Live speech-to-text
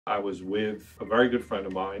I was with a very good friend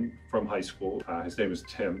of mine from high school. His name is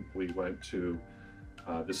Tim. We went to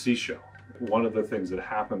the seashell. One of the things that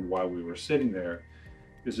happened while we were sitting there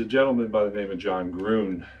is a gentleman by the name of John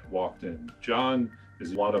Groon walked in. John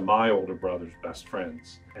is one of my older brother's best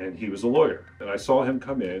friends, and he was a lawyer. And I saw him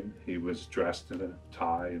come in. He was dressed in a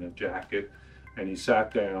tie and a jacket, and he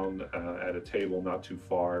sat down at a table not too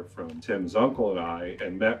far from Tim's uncle and I,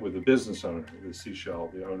 and met with the business owner of the seashell,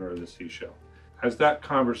 the owner of the seashell. As that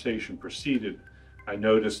conversation proceeded, I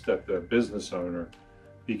noticed that the business owner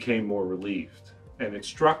became more relieved. And it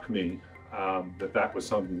struck me that that was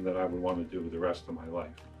something that I would want to do with the rest of my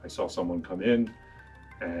life. I saw someone come in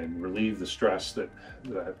and relieve the stress that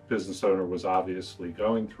that business owner was obviously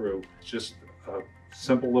going through. It's just a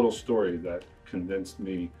simple little story that convinced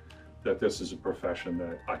me that this is a profession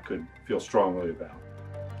that I could feel strongly about.